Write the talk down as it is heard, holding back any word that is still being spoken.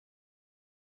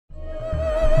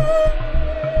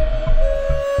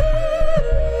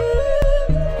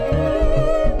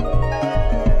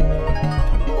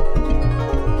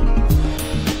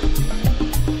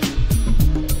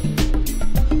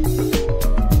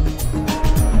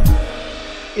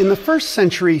In the 1st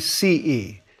century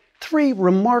CE, 3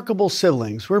 remarkable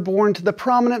siblings were born to the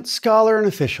prominent scholar and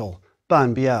official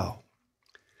Ban Biao.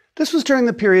 This was during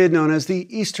the period known as the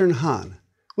Eastern Han,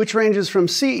 which ranges from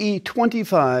CE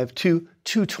 25 to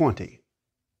 220.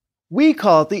 We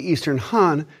call it the Eastern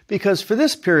Han because for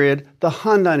this period, the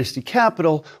Han Dynasty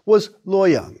capital was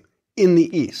Luoyang in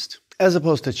the east, as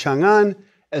opposed to Chang'an,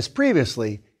 as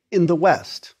previously, in the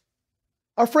west.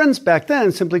 Our friends back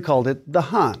then simply called it the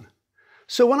Han.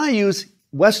 So when I use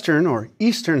Western or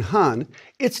Eastern Han,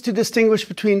 it's to distinguish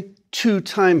between 2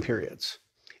 time periods.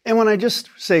 And when I just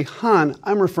say Han,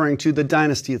 I'm referring to the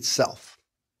dynasty itself.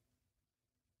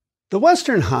 The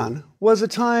Western Han was a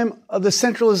time of the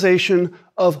centralization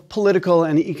of political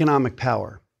and economic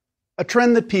power, a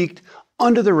trend that peaked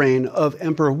under the reign of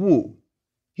Emperor Wu.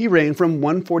 He reigned from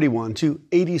 141 to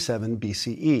 87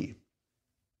 BCE.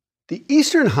 The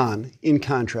Eastern Han, in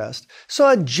contrast,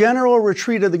 saw a general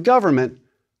retreat of the government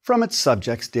from its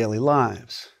subjects' daily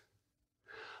lives.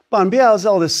 Ban Biao's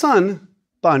eldest son,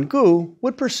 Ban Gu,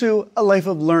 would pursue a life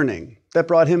of learning that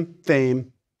brought him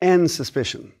fame and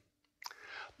suspicion.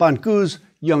 Ban Gu's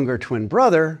younger twin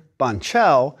brother, Ban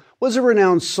Chao, was a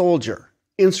renowned soldier,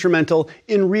 instrumental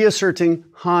in reasserting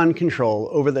Han control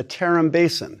over the Tarim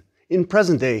Basin in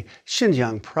present-day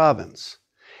Xinjiang province,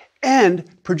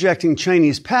 and projecting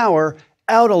Chinese power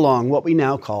out along what we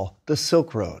now call the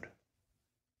Silk Road.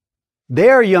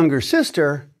 Their younger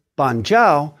sister, Ban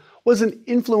Zhao, was an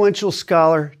influential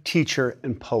scholar, teacher,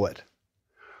 and poet.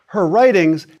 Her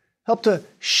writings helped to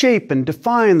shape and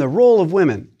define the role of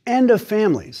women and of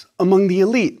families among the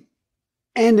elite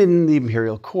and in the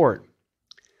imperial court.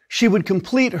 She would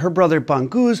complete her brother Ban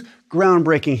Gu's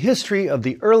groundbreaking history of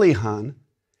the early Han,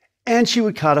 and she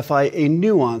would codify a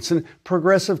nuanced and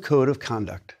progressive code of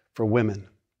conduct for women.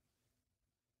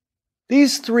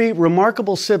 These 3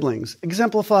 remarkable siblings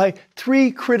exemplify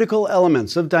 3 critical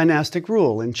elements of dynastic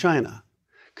rule in China: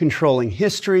 controlling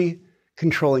history,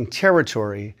 controlling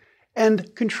territory,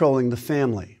 and controlling the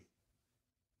family.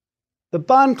 The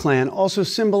Ban clan also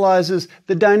symbolizes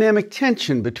the dynamic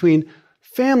tension between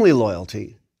family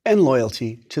loyalty and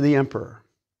loyalty to the emperor.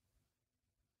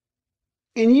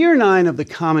 In year 9 of the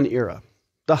Common Era,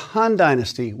 the Han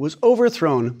Dynasty was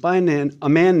overthrown by a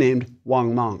man named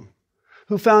Wang Mang,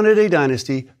 who founded a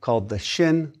dynasty called the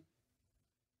Xin,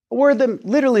 a word that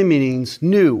literally means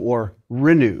new or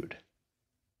renewed.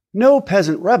 No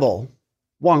peasant rebel,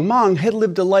 Wang Mang had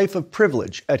lived a life of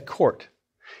privilege at court.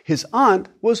 His aunt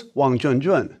was Wang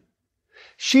Junjun.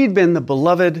 She'd been the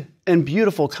beloved and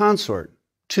beautiful consort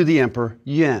to the Emperor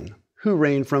Yuan, who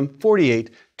reigned from 48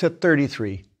 to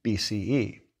 33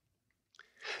 BCE.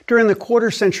 During the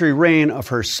quarter-century reign of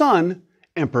her son,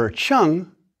 Emperor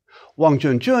Cheng, Wang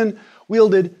Junjun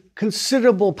wielded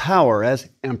considerable power as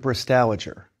Empress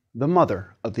Dowager, the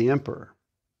mother of the emperor,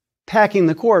 packing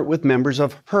the court with members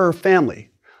of her family,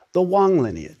 the Wang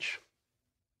lineage.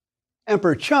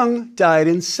 Emperor Cheng died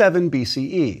in 7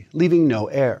 BCE, leaving no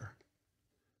heir.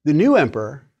 The new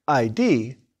emperor,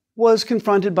 ID, was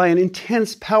confronted by an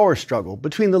intense power struggle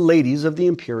between the ladies of the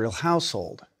imperial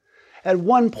household. At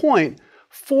one point,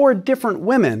 4 different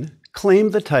women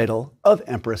claimed the title of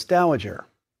Empress Dowager.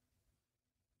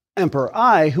 Emperor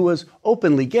Ai, who was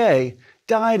openly gay,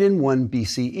 died in 1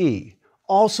 BCE,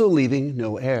 also leaving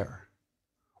no heir.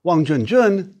 Wang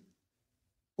Junjun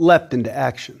leapt into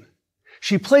action.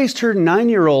 She placed her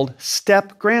 9-year-old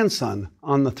step-grandson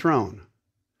on the throne.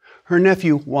 Her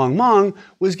nephew Wang Mang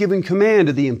was given command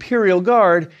of the imperial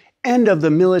guard and of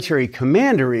the military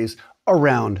commanderies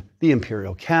around the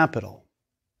imperial capital.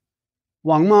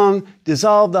 Wang Mang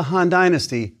dissolved the Han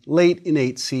Dynasty late in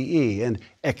 8 CE and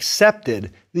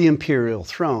accepted the imperial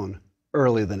throne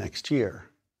early the next year.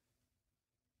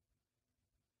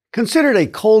 Considered a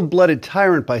cold-blooded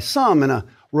tyrant by some and a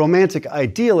romantic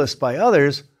idealist by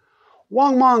others,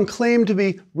 Wang Mang claimed to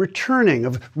be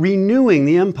renewing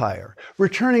the empire,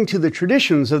 returning to the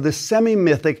traditions of the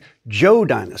semi-mythic Zhou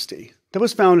dynasty that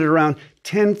was founded around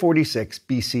 1046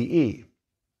 BCE.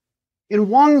 In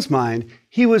Wang's mind,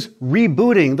 he was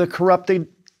rebooting the corrupted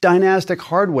dynastic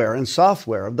hardware and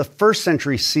software of the 1st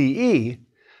century CE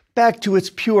back to its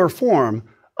pure form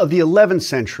of the 11th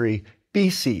century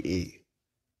BCE.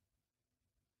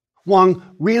 Wang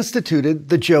reinstituted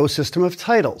the Zhou system of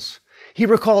titles. He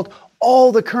recalled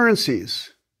all the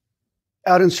currencies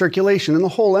out in circulation in the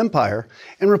whole empire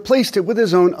and replaced it with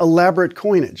his own elaborate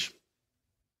coinage,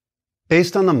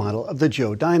 based on the model of the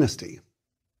Zhou dynasty.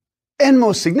 And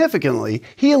most significantly,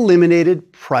 he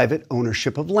eliminated private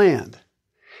ownership of land.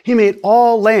 He made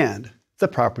all land the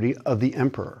property of the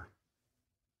emperor.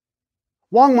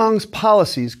 Wang Mang's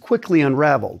policies quickly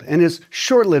unraveled, and his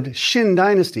short-lived Qin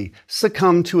dynasty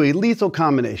succumbed to a lethal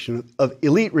combination of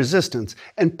elite resistance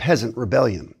and peasant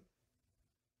rebellion.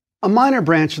 A minor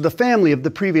branch of the family of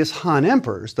the previous Han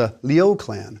emperors, the Liu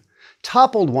clan,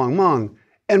 toppled Wang Mang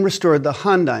and restored the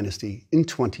Han dynasty in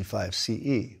 25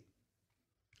 CE.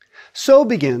 So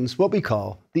begins what we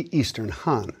call the Eastern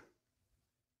Han.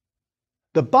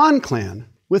 The Ban clan,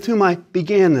 with whom I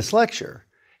began this lecture,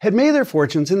 had made their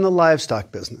fortunes in the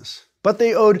livestock business, but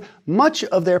they owed much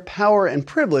of their power and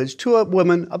privilege to a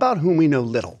woman about whom we know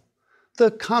little, the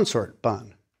consort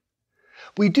Ban.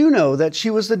 We do know that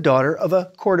she was the daughter of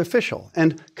a court official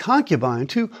and concubine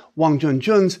to Wang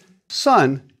Junjun's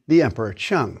son, the Emperor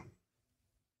Cheng.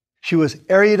 She was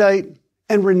erudite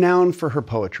and renowned for her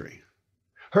poetry.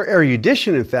 Her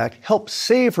erudition, in fact, helped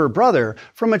save her brother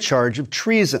from a charge of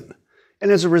treason,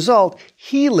 and as a result,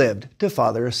 he lived to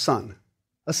father a son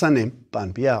named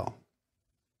Ban Biao.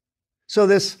 So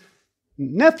this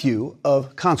nephew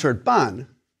of consort Ban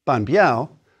Biao,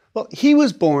 well, he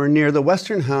was born near the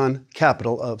Western Han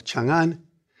capital of Chang'an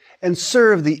and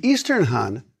served the Eastern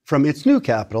Han from its new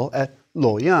capital at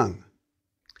Luoyang.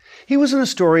 He was an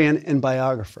historian and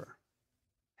biographer.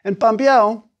 And Ban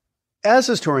Biao, as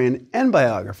historian and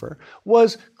biographer,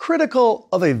 was critical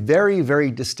of a very,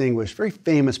 very distinguished, very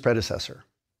famous predecessor.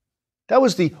 That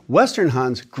was the Western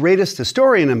Han's greatest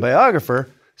historian and biographer,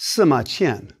 Sima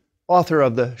Qian, author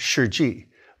of the Shiji,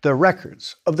 the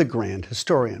Records of the Grand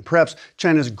Historian, perhaps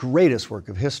China's greatest work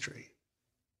of history.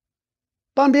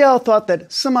 Ban Biao thought that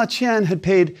Sima Qian had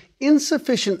paid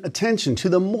insufficient attention to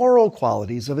the moral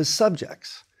qualities of his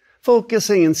subjects,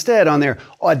 focusing instead on their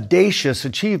audacious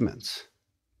achievements.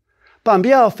 Ban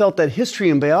Biao felt that history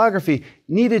and biography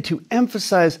needed to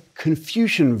emphasize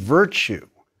Confucian virtue,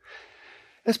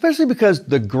 especially because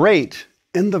the great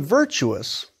and the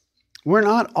virtuous were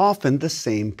not often the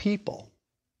same people.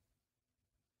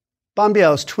 Ban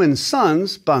Biao's twin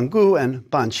sons, Ban Gu and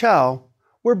Ban Chao,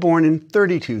 were born in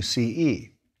 32 CE,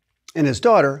 and his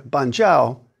daughter, Ban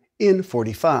Zhao, in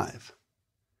 45.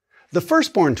 The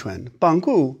firstborn twin, Ban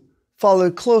Gu,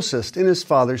 followed closest in his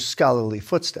father's scholarly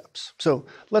footsteps. So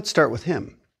let's start with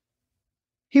him.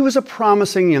 He was a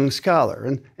promising young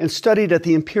scholar and studied at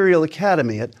the Imperial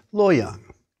Academy at Luoyang.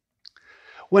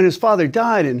 When his father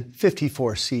died in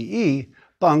 54 CE,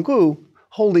 Ban Gu,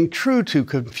 holding true to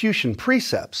Confucian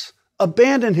precepts,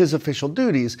 abandoned his official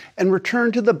duties and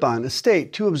returned to the Ban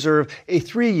estate to observe a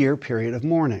 3-year period of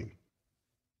mourning.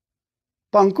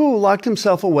 Ban Gu locked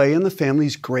himself away in the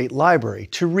family's great library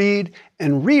to read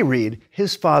and reread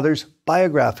his father's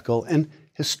biographical and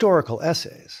historical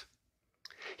essays.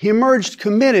 He emerged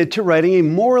committed to writing a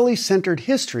morally centered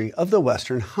history of the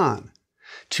Western Han,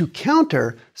 to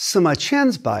counter Sima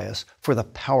Qian's bias for the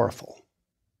powerful.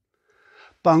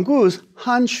 Ban Gu's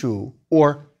Han Shu,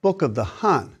 or Book of the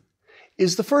Han,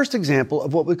 is the first example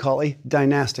of what we call a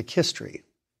dynastic history.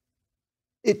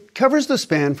 It covers the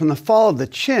span from the fall of the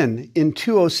Qin in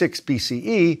 206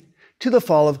 BCE to the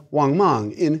fall of Wang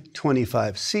Mang in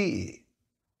 25 CE.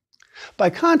 By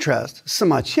contrast,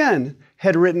 Sima Qian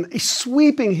had written a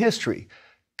sweeping history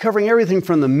covering everything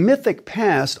from the mythic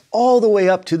past all the way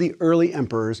up to the early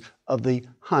emperors of the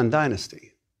Han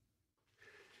Dynasty.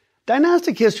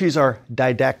 Dynastic histories are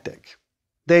didactic.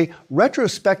 They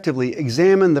retrospectively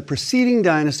examine the preceding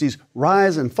dynasty's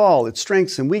rise and fall, its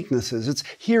strengths and weaknesses, its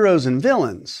heroes and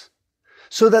villains,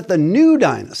 so that the new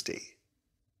dynasty,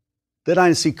 the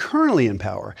dynasty currently in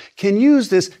power, can use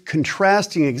this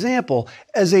contrasting example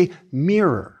as a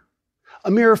mirror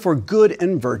for good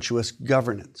and virtuous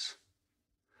governance.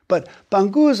 But Ban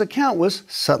Gu's account was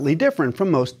subtly different from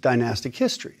most dynastic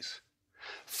histories.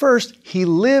 First, he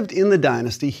lived in the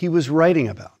dynasty he was writing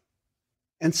about.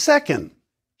 And second,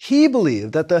 he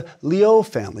believed that the Liu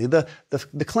family, the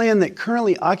clan that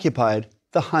currently occupied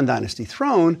the Han Dynasty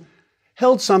throne,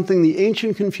 held something the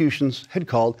ancient Confucians had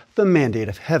called the mandate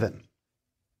of heaven.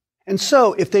 And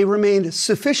so, if they remained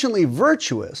sufficiently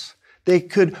virtuous, they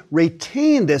could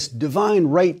retain this divine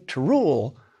right to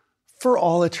rule for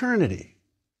all eternity.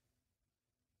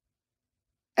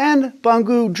 And Ban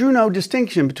Gu drew no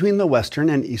distinction between the Western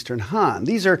and Eastern Han.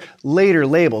 These are later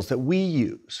labels that we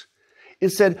use.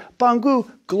 Instead, Ban Gu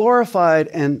glorified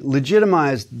and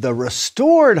legitimized the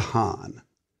restored Han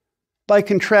by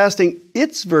contrasting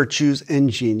its virtues and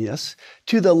genius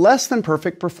to the less than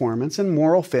perfect performance and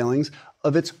moral failings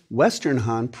of its Western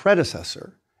Han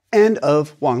predecessor and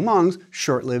of Wang Mang's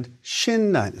short-lived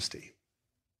Qin dynasty.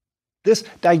 This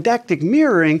didactic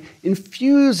mirroring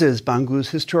infuses Ban Gu's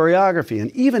historiography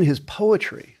and even his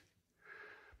poetry.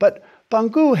 But Ban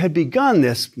Gu had begun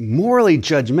this morally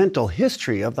judgmental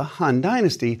history of the Han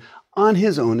Dynasty on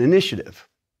his own initiative,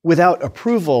 without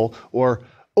approval or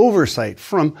oversight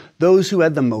from those who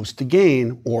had the most to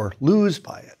gain or lose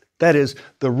by it, that is,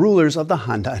 the rulers of the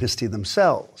Han Dynasty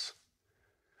themselves.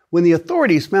 When the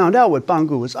authorities found out what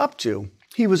Banggu was up to,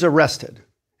 he was arrested,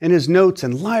 and his notes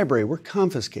and library were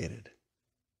confiscated.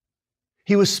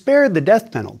 He was spared the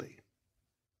death penalty,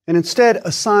 and instead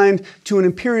assigned to an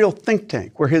imperial think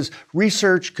tank where his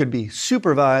research could be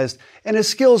supervised and his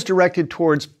skills directed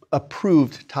towards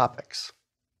approved topics.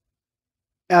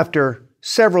 After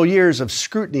several years of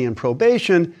scrutiny and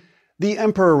probation, the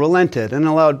emperor relented and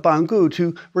allowed Banggu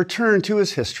to return to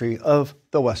his history of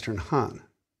the Western Han.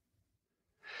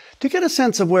 To get a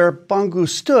sense of where Banggu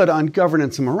stood on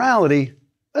governance and morality,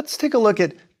 let's take a look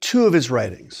at two of his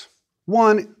writings.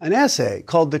 One, an essay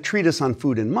called The Treatise on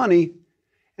Food and Money,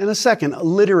 and a second, a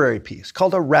literary piece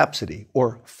called a rhapsody,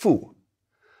 or Fu,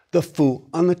 the Fu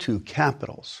on the Two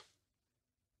Capitals.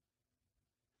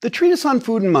 The Treatise on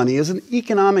Food and Money is an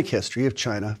economic history of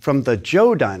China from the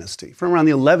Zhou dynasty, from around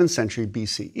the 11th century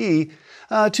BCE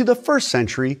to the 1st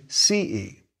century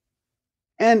CE.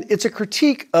 And it's a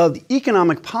critique of the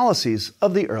economic policies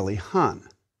of the early Han.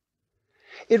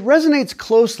 It resonates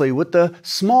closely with the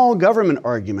small government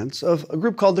arguments of a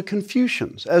group called the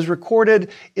Confucians, as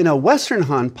recorded in a Western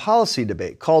Han policy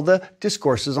debate called the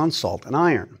Discourses on Salt and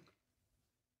Iron.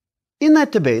 In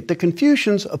that debate, the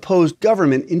Confucians opposed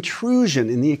government intrusion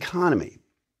in the economy.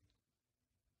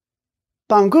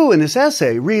 Banggu, in his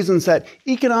essay, reasons that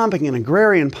economic and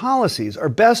agrarian policies are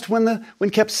best when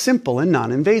kept simple and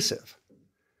non-invasive.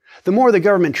 The more the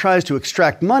government tries to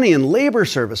extract money and labor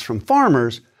service from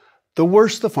farmers, the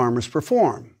worse the farmers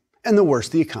perform, and the worse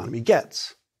the economy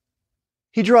gets.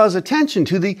 He draws attention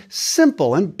to the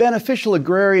simple and beneficial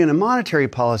agrarian and monetary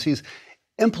policies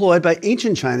employed by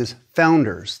ancient China's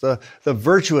founders, the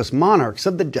virtuous monarchs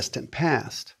of the distant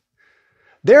past.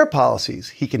 Their policies,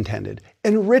 he contended,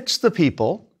 enriched the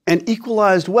people and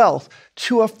equalized wealth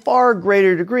to a far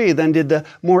greater degree than did the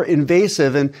more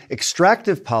invasive and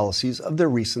extractive policies of the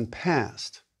recent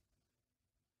past.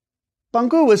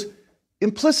 Banggu was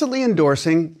implicitly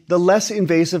endorsing the less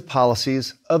invasive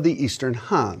policies of the Eastern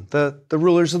Han, the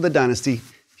rulers of the dynasty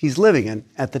he's living in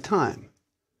at the time.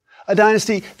 A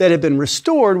dynasty that had been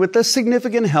restored with the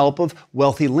significant help of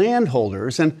wealthy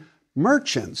landholders and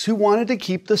merchants who wanted to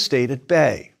keep the state at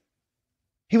bay.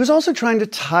 He was also trying to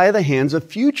tie the hands of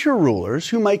future rulers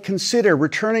who might consider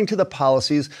returning to the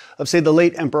policies of, say, the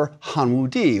late Emperor Han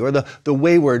Wudi or the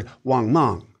wayward Wang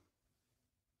Mang.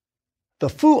 The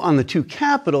Fu on the Two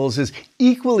Capitals is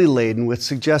equally laden with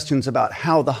suggestions about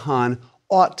how the Han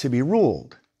ought to be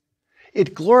ruled.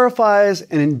 It glorifies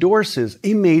and endorses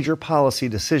a major policy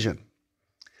decision.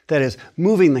 That is,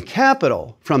 moving the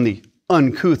capital from the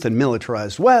uncouth and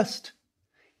militarized West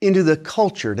into the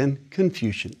cultured and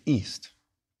Confucian East.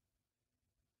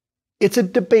 It's a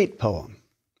debate poem.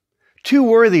 Two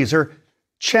worthies are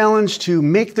challenged to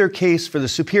make their case for the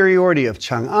superiority of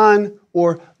Chang'an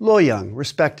or Luoyang,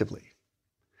 respectively.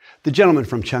 The gentleman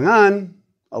from Chang'an,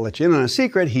 I'll let you in on a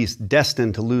secret, he's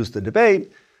destined to lose the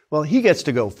debate. Well, he gets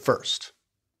to go first.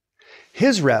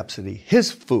 His rhapsody,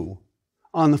 his Fu,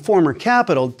 on the former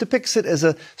capital depicts it as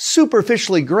a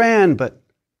superficially grand, but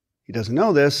he doesn't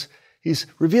know this, he's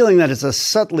revealing that it's a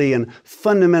subtly and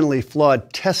fundamentally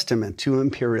flawed testament to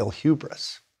imperial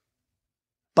hubris.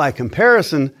 By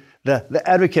comparison, the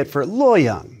advocate for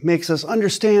Luoyang makes us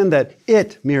understand that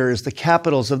it mirrors the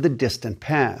capitals of the distant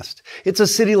past. It's a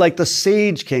city like the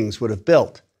sage kings would have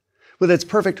built, with its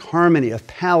perfect harmony of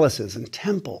palaces and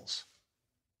temples.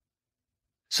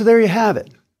 So there you have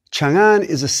it. Chang'an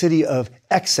is a city of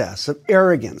excess, of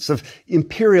arrogance, of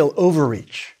imperial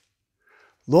overreach.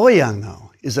 Luoyang,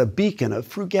 though, is a beacon of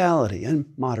frugality and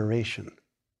moderation.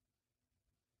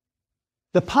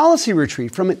 The policy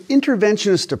retreat from an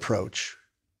interventionist approach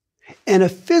and a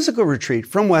physical retreat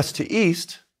from west to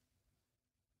east,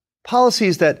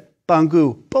 policies that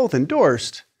Banggu both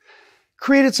endorsed,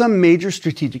 created some major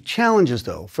strategic challenges,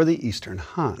 though, for the Eastern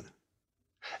Han.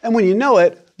 And when you know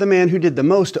it, the man who did the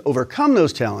most to overcome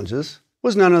those challenges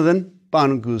was none other than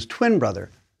Banggu's twin brother,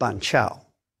 Ban Chao.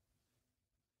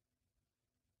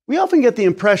 We often get the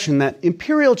impression that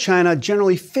imperial China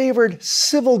generally favored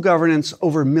civil governance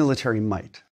over military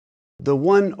might, the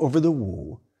one over the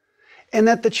Wu, and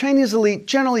that the Chinese elite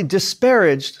generally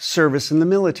disparaged service in the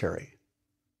military.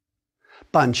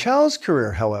 Ban Chao's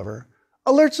career, however,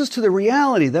 alerts us to the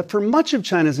reality that for much of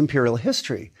China's imperial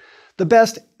history, the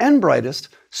best and brightest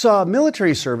saw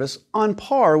military service on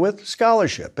par with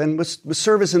scholarship and with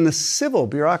service in the civil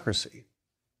bureaucracy.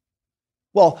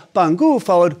 While Banggu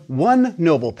followed one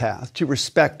noble path to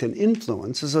respect and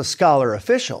influence as a scholar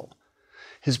official,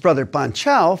 His brother Ban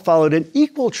Chao followed an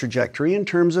equal trajectory in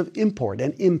terms of import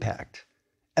and impact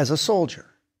as a soldier.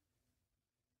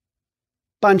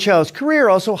 Ban Chao's career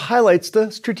also highlights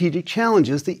the strategic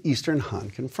challenges the Eastern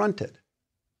Han confronted.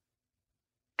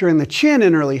 During the Qin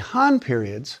and early Han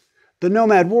periods, the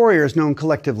nomad warriors known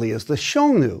collectively as the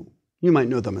Xiongnu, you might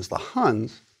know them as the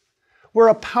Huns, were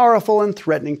a powerful and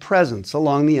threatening presence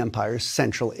along the empire's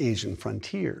Central Asian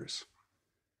frontiers.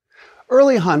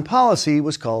 Early Han policy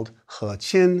was called He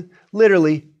Qin,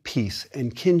 literally peace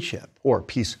and kinship, or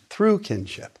peace through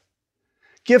kinship.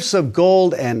 Gifts of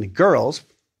gold and girls,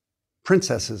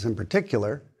 princesses in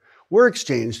particular, were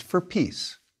exchanged for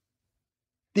peace.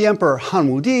 The Emperor Han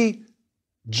Wudi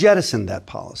jettisoned that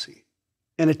policy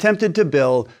and attempted to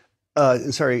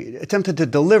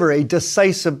deliver a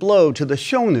decisive blow to the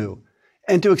Xiongnu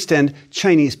and to extend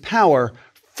Chinese power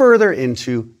further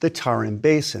into the Tarim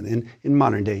Basin in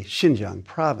modern-day Xinjiang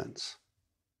province.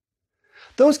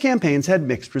 Those campaigns had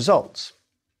mixed results.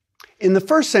 In the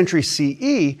 1st century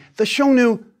CE, the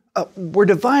Xiongnu were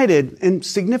divided and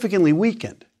significantly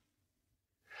weakened.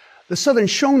 The southern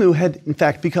Xiongnu had, in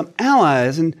fact, become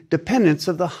allies and dependents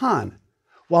of the Han,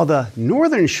 while the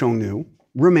northern Xiongnu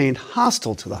remained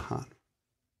hostile to the Han.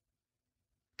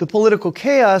 The political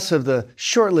chaos of the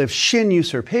short-lived Xin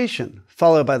usurpation,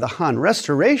 followed by the Han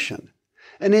restoration,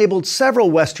 enabled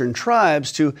several Western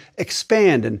tribes to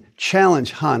expand and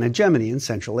challenge Han hegemony in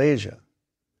Central Asia.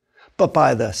 But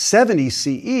by the 70s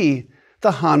CE,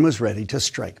 the Han was ready to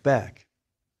strike back.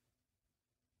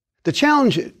 The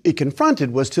challenge it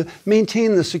confronted was to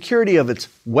maintain the security of its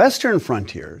western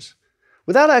frontiers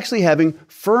without actually having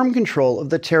firm control of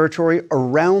the territory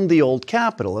around the old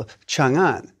capital of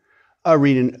Chang'an, a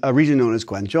region known as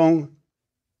Guangzhou.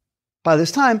 By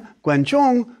this time,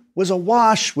 Guangzhou was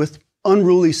awash with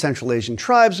unruly Central Asian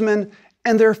tribesmen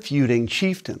and their feuding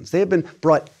chieftains. They had been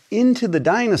brought into the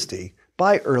dynasty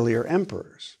by earlier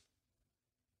emperors.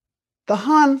 The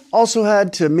Han also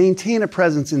had to maintain a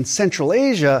presence in Central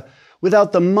Asia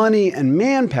without the money and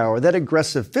manpower that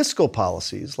aggressive fiscal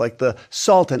policies, like the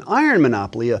salt and iron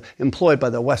monopoly employed by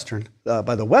the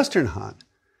Western Han,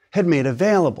 had made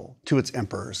available to its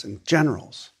emperors and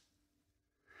generals.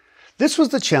 This was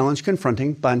the challenge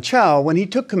confronting Ban Chao when he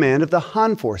took command of the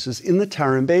Han forces in the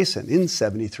Tarim Basin in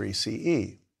 73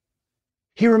 CE.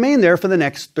 He remained there for the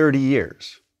next 30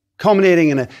 years, culminating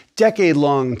in a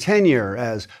decade-long tenure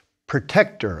as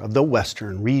protector of the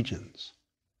western regions.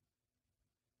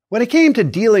 When it came to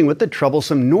dealing with the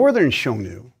troublesome northern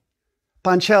Xiongnu,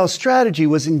 Ban Chao's strategy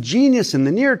was ingenious in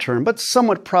the near term, but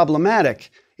somewhat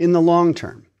problematic in the long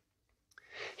term.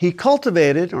 He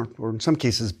cultivated, or in some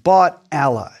cases bought,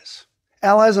 allies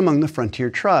among the frontier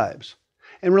tribes,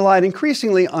 and relied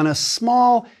increasingly on a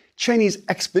small Chinese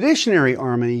expeditionary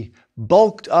army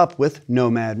bulked up with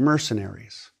nomad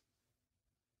mercenaries.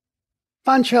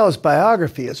 Ban Chao's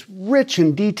biography is rich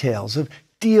in details of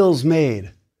deals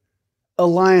made,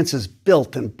 alliances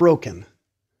built and broken,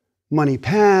 money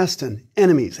passed and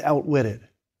enemies outwitted.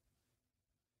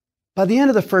 By the end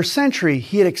of the 1st century,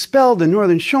 he had expelled the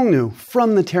northern Xiongnu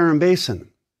from the Tarim Basin,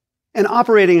 and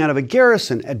operating out of a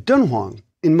garrison at Dunhuang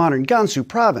in modern Gansu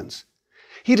province,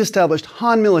 he'd established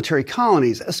Han military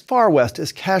colonies as far west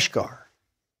as Kashgar.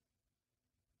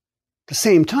 At the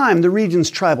same time, the region's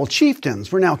tribal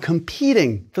chieftains were now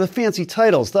competing for the fancy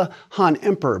titles the Han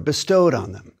emperor bestowed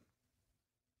on them.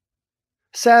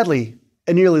 Sadly,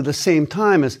 at nearly the same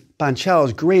time as Ban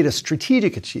Chao's greatest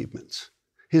strategic achievements,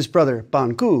 his brother Ban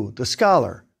Gu, the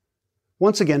scholar,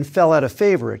 once again fell out of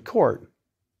favor at court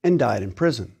and died in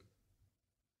prison.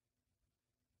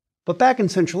 But back in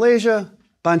Central Asia,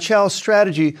 Ban Chao's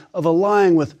strategy of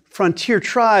allying with frontier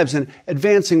tribes and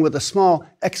advancing with a small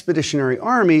expeditionary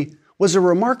army was a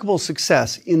remarkable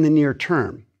success in the near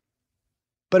term.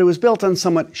 But it was built on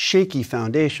somewhat shaky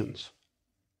foundations.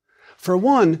 For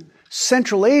one,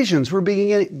 Central Asians were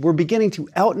beginning to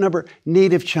outnumber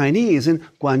native Chinese in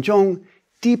Guangzhou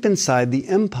deep inside the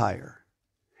empire.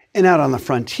 And out on the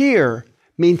frontier,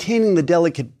 maintaining the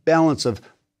delicate balance of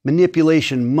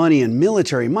manipulation, money, and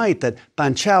military might that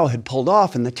Ban Chao had pulled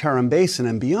off in the Tarim Basin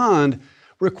and beyond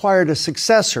required a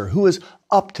successor who was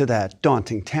up to that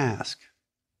daunting task.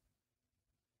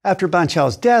 After Ban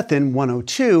Chao's death in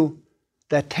 102,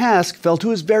 that task fell to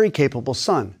his very capable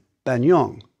son, Ban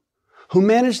Yong, who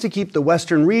managed to keep the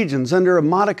western regions under a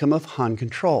modicum of Han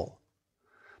control.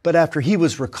 But after he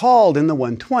was recalled in the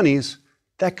 120s,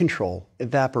 that control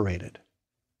evaporated.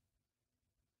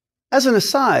 As an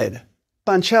aside,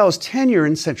 Ban Chao's tenure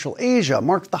in Central Asia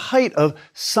marked the height of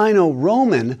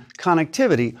Sino-Roman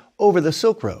connectivity over the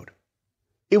Silk Road.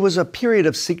 It was a period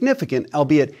of significant,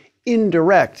 albeit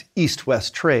indirect,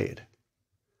 East-West trade.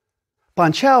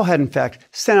 Ban Chao had in fact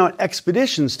sent out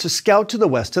expeditions to scout to the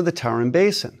west of the Tarim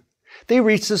Basin. They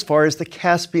reached as far as the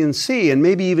Caspian Sea and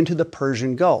maybe even to the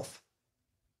Persian Gulf.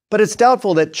 But it's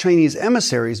doubtful that Chinese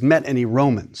emissaries met any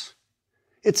Romans.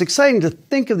 It's exciting to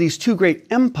think of these two great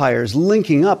empires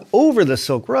linking up over the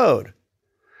Silk Road,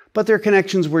 but their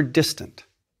connections were distant.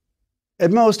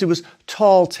 At most, it was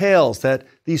tall tales that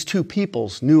these two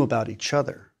peoples knew about each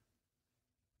other.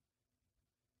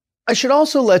 I should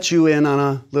also let you in on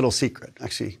a little secret.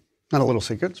 Actually, not a little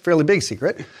secret, it's a fairly big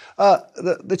secret.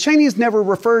 The Chinese never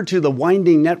referred to the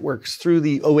winding networks through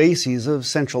the oases of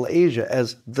Central Asia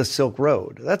as the Silk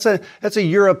Road. That's a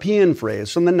European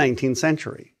phrase from the 19th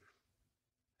century.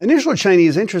 Initial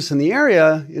Chinese interest in the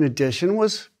area, in addition,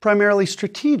 was primarily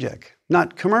strategic,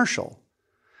 not commercial.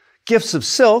 Gifts of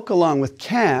silk, along with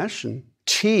cash and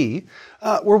tea,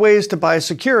 were ways to buy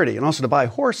security and also to buy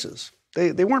horses.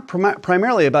 They weren't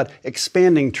primarily about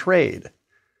expanding trade.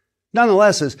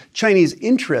 Nonetheless, as Chinese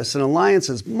interests and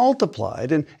alliances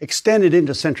multiplied and extended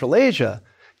into Central Asia,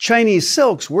 Chinese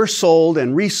silks were sold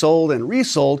and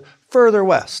resold further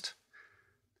west,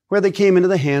 where they came into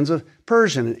the hands of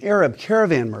Persian and Arab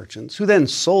caravan merchants, who then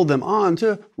sold them on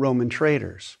to Roman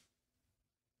traders.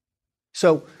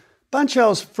 So, Ban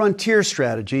Chao's frontier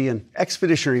strategy and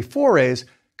expeditionary forays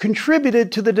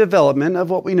contributed to the development of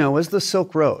what we know as the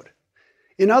Silk Road.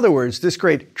 In other words, this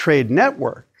great trade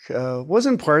network was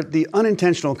in part the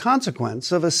unintentional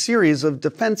consequence of a series of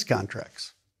defense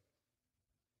contracts.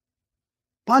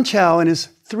 Ban Chao, in his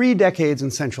 3 decades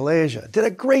in Central Asia, did a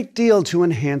great deal to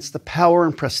enhance the power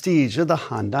and prestige of the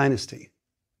Han Dynasty.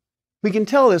 We can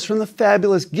tell this from the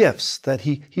fabulous gifts that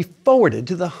he forwarded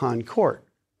to the Han court,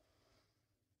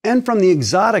 and from the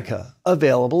exotica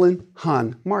available in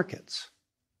Han markets.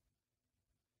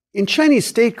 In Chinese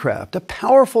statecraft, a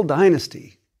powerful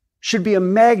dynasty should be a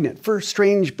magnet for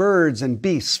strange birds and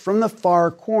beasts from the far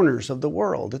corners of the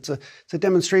world. It's a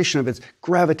demonstration of its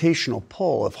gravitational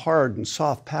pull of hard and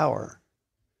soft power.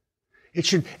 It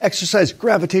should exercise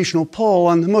gravitational pull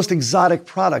on the most exotic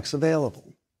products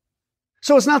available.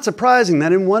 So it's not surprising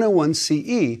that in 101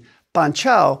 CE, Ban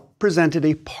Chao presented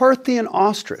a Parthian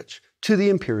ostrich to the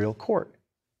imperial court.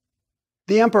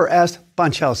 The emperor asked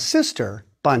Ban Chao's sister,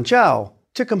 Ban Zhao,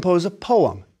 to compose a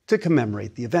poem to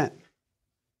commemorate the event.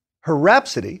 Her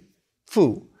rhapsody,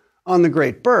 Fu, on the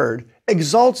great bird,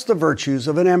 exalts the virtues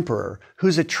of an emperor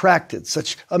who's attracted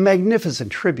such a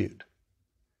magnificent tribute.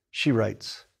 She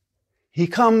writes, "He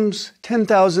comes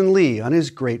 10,000 li on his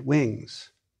great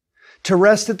wings, to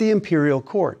rest at the imperial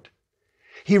court.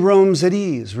 He roams at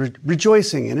ease,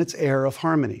 rejoicing in its air of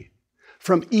harmony.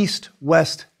 From east,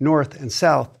 west, north, and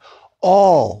south,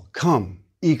 all come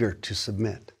eager to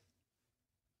submit."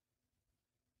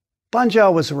 Ban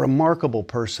Chao was a remarkable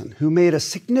person who made a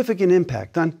significant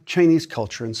impact on Chinese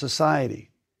culture and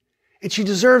society, and she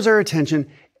deserves our attention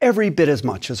every bit as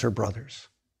much as her brothers.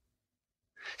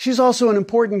 She's also an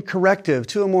important corrective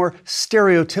to a more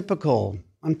stereotypical,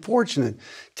 unfortunate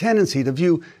tendency to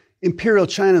view Imperial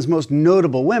China's most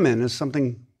notable women as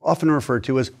something often referred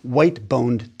to as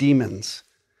white-boned demons,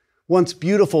 once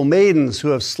beautiful maidens who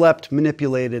have slept,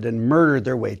 manipulated, and murdered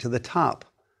their way to the top.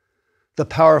 The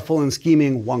powerful and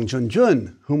scheming Wang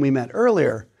Junjun, whom we met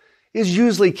earlier, is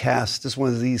usually cast as one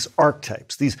of these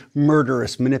archetypes, these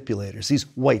murderous manipulators, these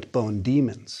white-boned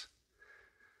demons.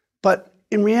 But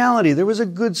in reality, there was a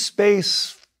good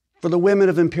space for the women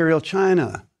of Imperial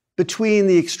China between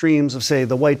the extremes of, say,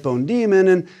 the white-boned demon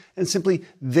and simply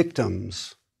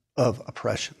victims of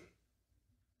oppression.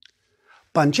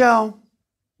 Ban Chao,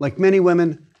 like many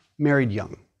women, married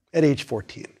young, at age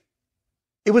 14.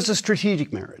 It was a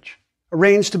strategic marriage,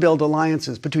 arranged to build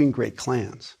alliances between great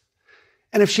clans.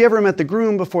 And if she ever met the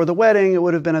groom before the wedding, it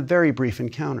would have been a very brief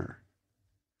encounter.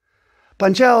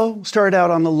 Ban Chao started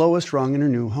out on the lowest rung in her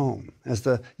new home, as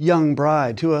the young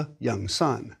bride to a young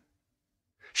son.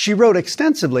 She wrote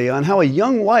extensively on how a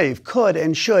young wife could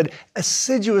and should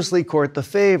assiduously court the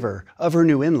favor of her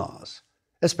new in-laws,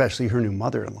 especially her new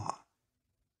mother-in-law.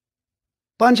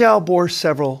 Ban Chao bore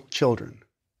several children,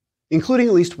 including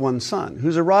at least one son,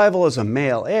 whose arrival as a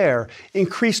male heir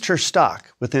increased her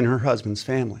stock within her husband's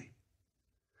family.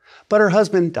 But her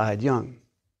husband died young.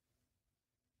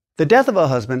 The death of a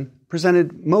husband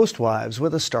presented most wives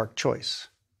with a stark choice: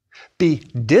 be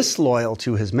disloyal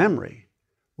to his memory,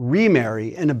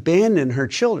 remarry, and abandon her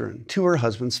children to her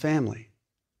husband's family.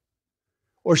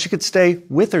 Or she could stay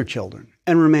with her children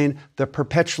and remain the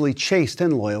perpetually chaste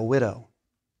and loyal widow.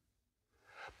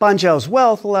 Ban Chao's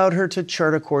wealth allowed her to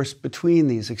chart a course between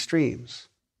these extremes.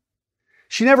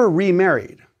 She never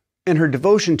remarried, and her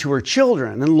devotion to her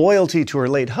children and loyalty to her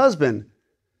late husband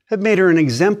had made her an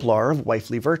exemplar of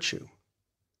wifely virtue.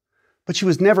 But she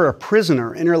was never a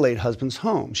prisoner in her late husband's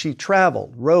home. She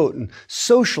traveled, wrote, and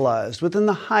socialized within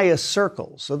the highest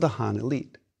circles of the Han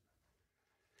elite.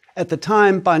 At the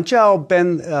time, Ban Chao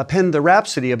penned the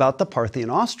rhapsody about the Parthian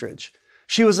ostrich.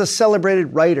 She was a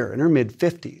celebrated writer in her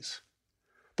mid-50s.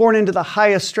 Born into the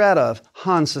highest strata of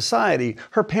Han society,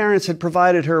 her parents had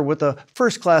provided her with a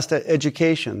first-class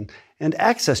education and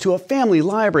access to a family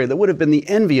library that would have been the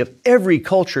envy of every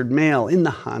cultured male in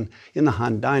the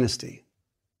Han dynasty.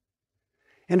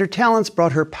 And her talents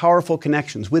brought her powerful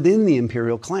connections within the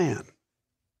imperial clan.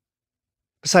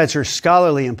 Besides her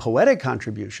scholarly and poetic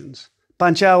contributions,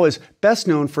 Ban Chao is best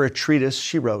known for a treatise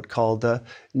she wrote called the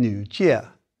Nu Jie,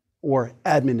 or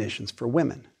Admonitions for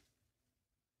Women.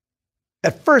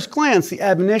 At first glance, the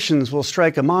admonitions will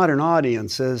strike a modern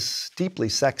audience as deeply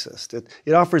sexist.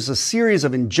 It offers a series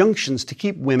of injunctions to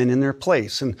keep women in their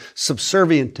place and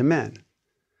subservient to men.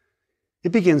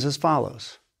 It begins as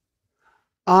follows.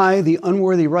 I, the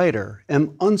unworthy writer,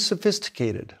 am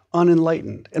unsophisticated,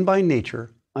 unenlightened, and by nature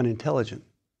unintelligent.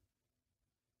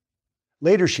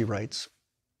 Later she writes,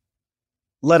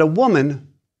 let a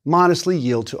woman modestly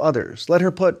yield to others. Let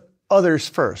her put others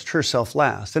first, herself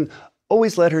last, and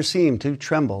always let her seem to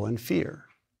tremble and fear.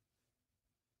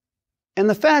 And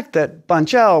the fact that Ban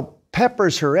Chao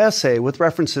peppers her essay with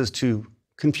references to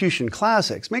Confucian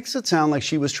classics makes it sound like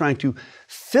she was trying to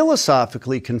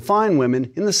philosophically confine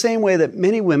women in the same way that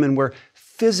many women were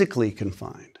physically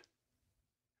confined.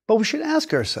 But we should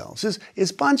ask ourselves,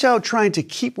 is Ban Chao trying to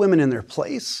keep women in their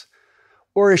place?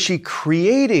 Or is she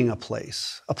creating a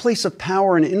place of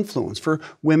power and influence for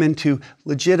women to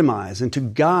legitimize and to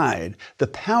guide the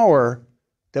power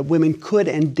that women could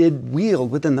and did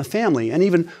wield within the family and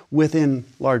even within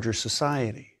larger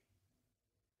society?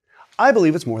 I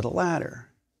believe it's more the latter.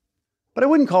 But I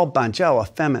wouldn't call Ban Chao a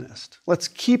feminist. Let's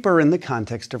keep her in the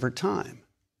context of her time.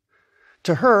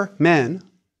 To her, men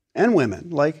and women,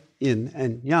 like yin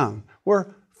and yang,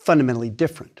 were fundamentally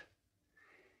different.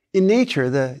 In nature,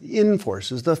 the yin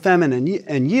forces, the feminine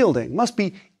and yielding, must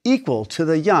be equal to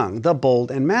the yang, the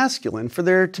bold and masculine, for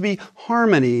there to be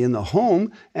harmony in the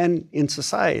home and in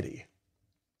society.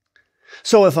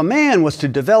 So if a man was to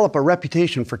develop a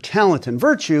reputation for talent and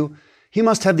virtue, he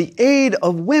must have the aid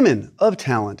of women of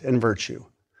talent and virtue,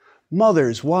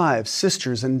 mothers, wives,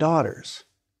 sisters, and daughters.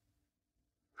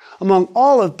 Among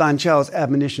all of Ban Chao's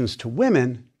admonitions to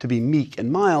women, to be meek and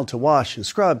mild, to wash and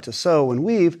scrub, to sew and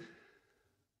weave,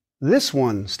 this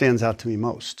one stands out to me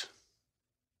most.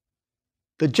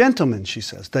 The gentlemen, she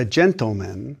says, the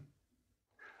gentlemen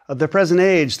of the present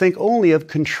age think only of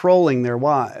controlling their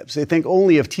wives. They think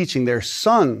only of teaching their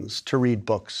sons to read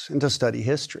books and to study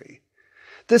history.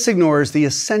 This ignores the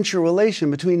essential relation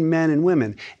between men and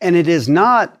women, and it is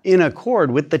not in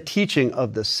accord with the teaching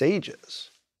of the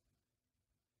sages.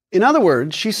 In other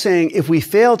words, she's saying if we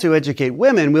fail to educate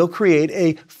women, we'll create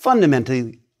a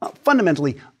fundamentally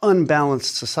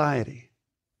unbalanced society.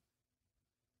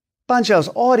 Ban Chao's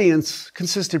audience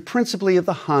consisted principally of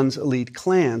the Han's elite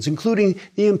clans, including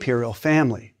the imperial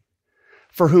family,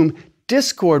 for whom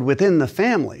discord within the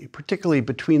family, particularly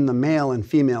between the male and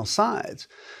female sides,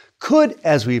 could,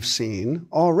 as we've seen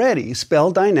already,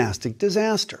 spell dynastic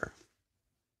disaster.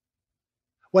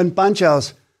 When Ban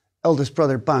Chao's eldest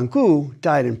brother Ban Gu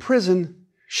died in prison,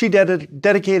 she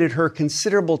dedicated her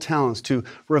considerable talents to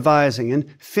revising and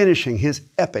finishing his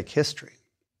epic history.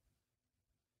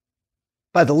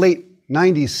 By the late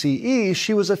 90s CE,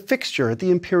 she was a fixture at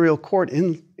the imperial court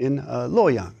in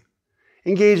Luoyang,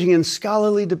 engaging in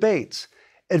scholarly debates,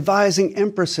 advising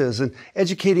empresses and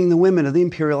educating the women of the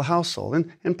imperial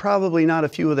household, and probably not a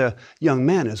few of the young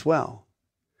men as well,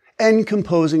 and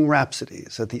composing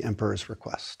rhapsodies at the emperor's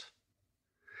request.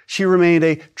 She remained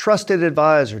a trusted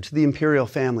advisor to the imperial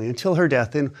family until her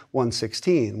death in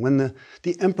 116, when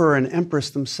the emperor and empress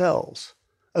themselves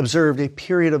observed a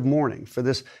period of mourning for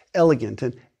this elegant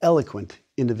and eloquent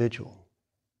individual.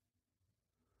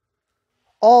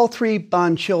 All three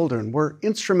Ban children were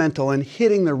instrumental in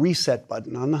hitting the reset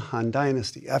button on the Han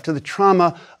dynasty after the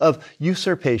trauma of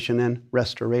usurpation and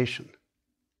restoration.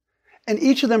 And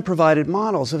each of them provided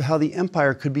models of how the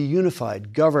empire could be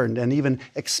unified, governed, and even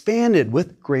expanded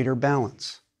with greater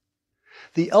balance.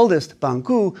 The eldest, Ban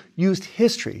Gu, used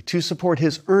history to support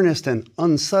his earnest and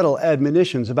unsubtle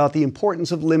admonitions about the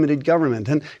importance of limited government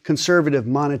and conservative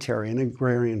monetary and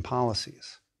agrarian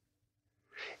policies.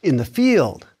 In the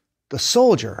field, the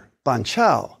soldier, Ban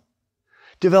Chao,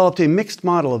 developed a mixed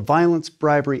model of violence,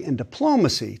 bribery, and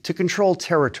diplomacy to control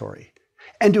territory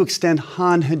and to extend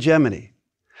Han hegemony,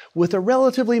 with a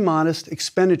relatively modest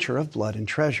expenditure of blood and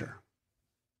treasure.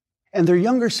 And their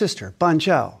younger sister, Ban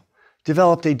Chao,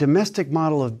 developed a domestic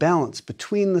model of balance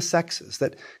between the sexes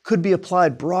that could be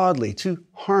applied broadly to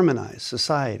harmonize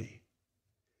society.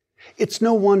 It's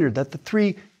no wonder that the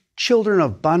three children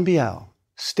of Ban Biao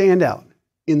stand out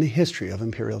in the history of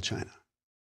Imperial China.